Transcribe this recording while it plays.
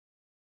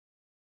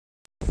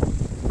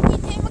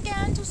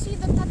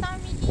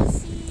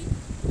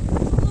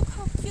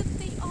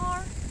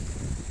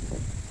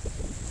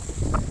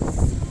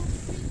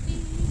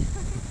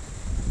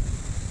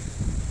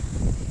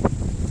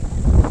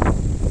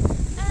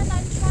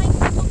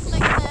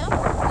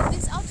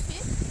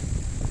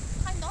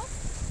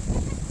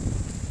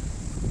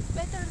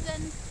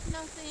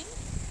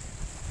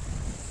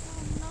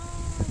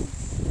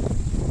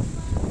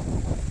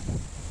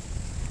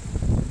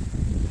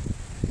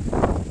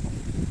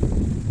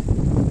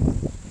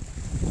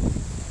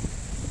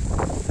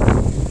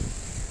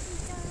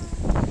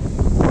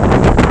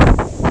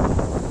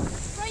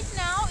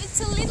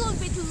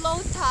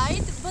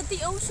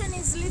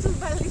little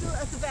by little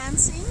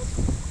advancing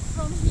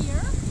from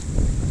here.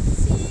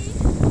 See,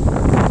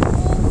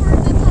 over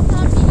the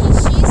tatami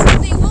ishis,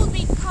 they will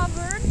be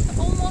covered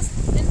almost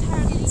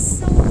entirely. It's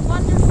so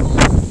wonderful,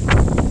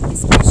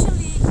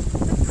 especially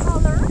the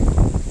color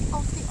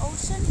of the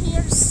ocean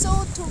here,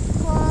 so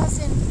turquoise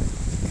and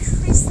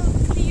crystal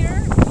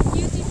clear,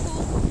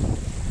 beautiful,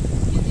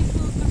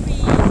 beautiful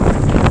green,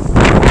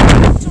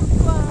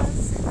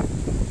 turquoise.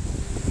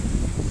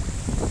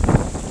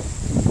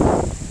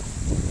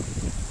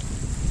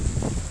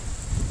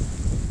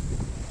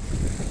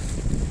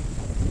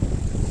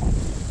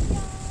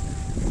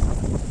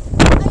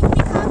 I'm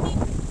becoming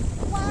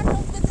one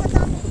of the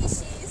tatami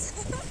ishis.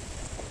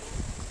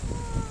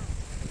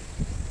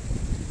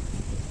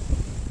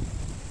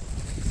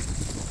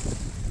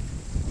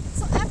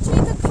 So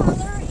actually the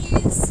color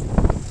is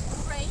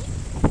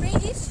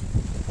grayish,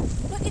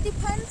 but it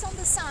depends on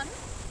the sun.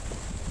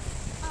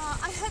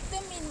 I had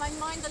them in my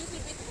mind a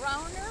little bit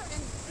browner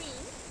and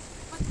green,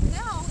 but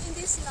now in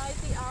this light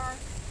they are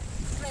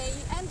gray,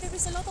 and there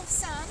is a lot of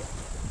sun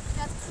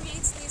that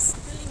creates these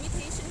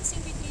delimitations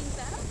in between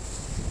them.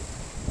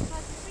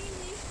 But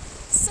really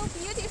so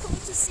beautiful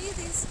to see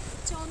these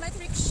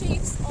geometric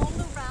shapes all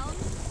around,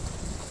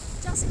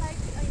 just like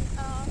in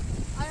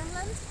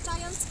Ireland,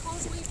 Giant's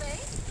Causeway Bay.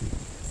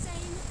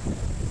 Same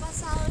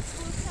basalt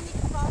volcanic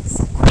rocks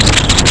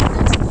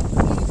naturally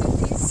created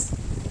this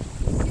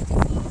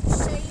beautiful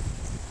shape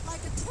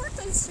like a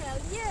turtle shell.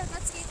 Yeah,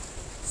 that's it.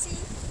 See,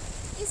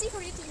 easy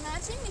for you to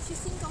imagine if you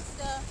think of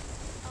the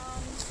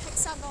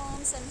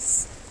hexagons and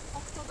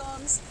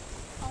octagons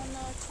on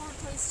a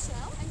tortoise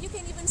shell, and you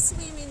can even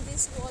swim in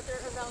this water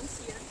around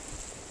here.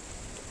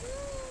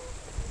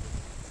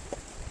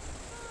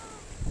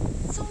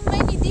 So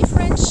many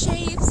different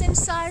shapes and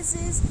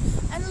sizes,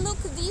 and look,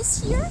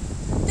 these here,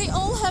 they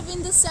all have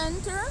in the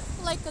center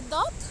like a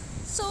dot,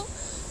 so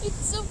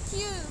it's so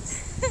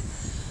cute.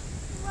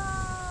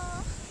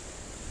 Wow.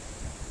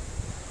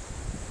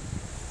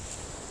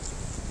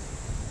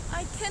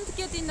 I can't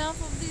get enough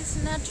of this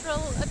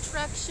natural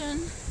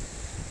attraction,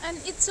 and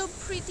it's so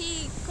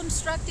pretty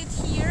constructed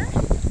here.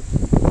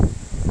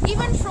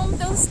 Even from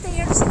those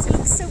stairs it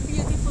looks so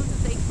beautiful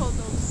to take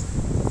photos.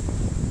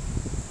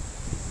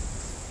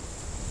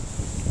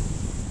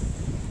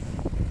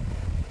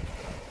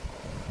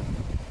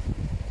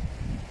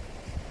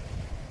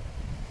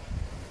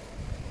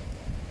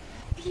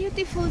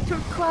 Beautiful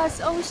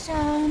turquoise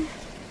ocean.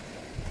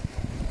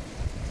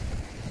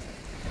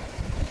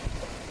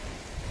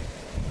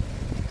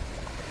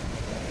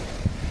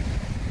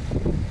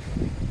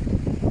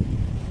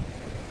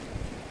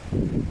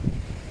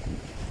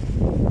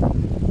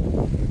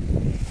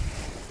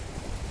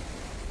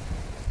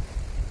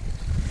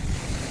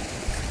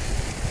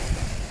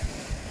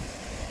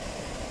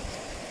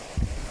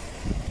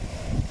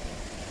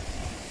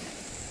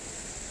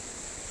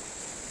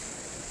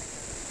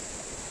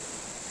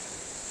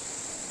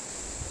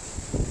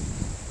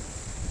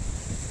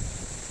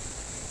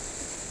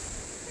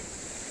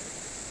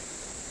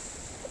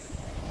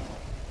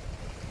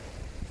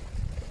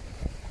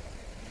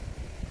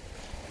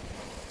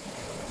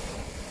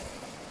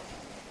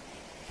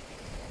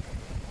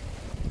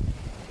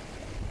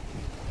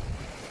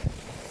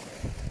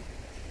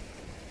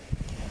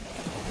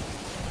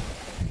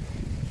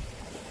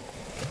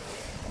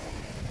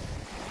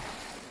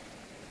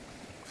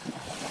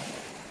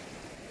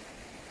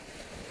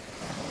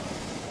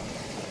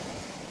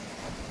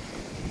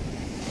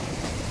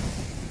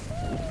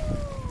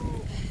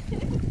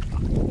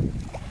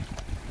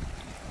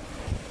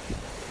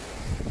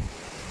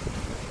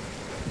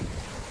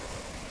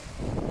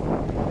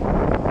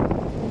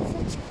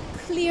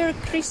 Clear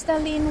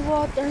crystalline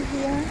water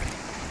here.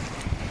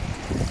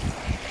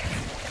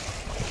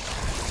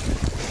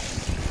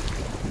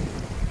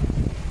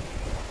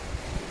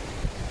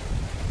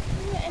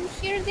 And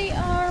here they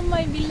are,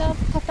 my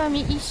beloved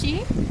tatami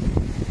ishi.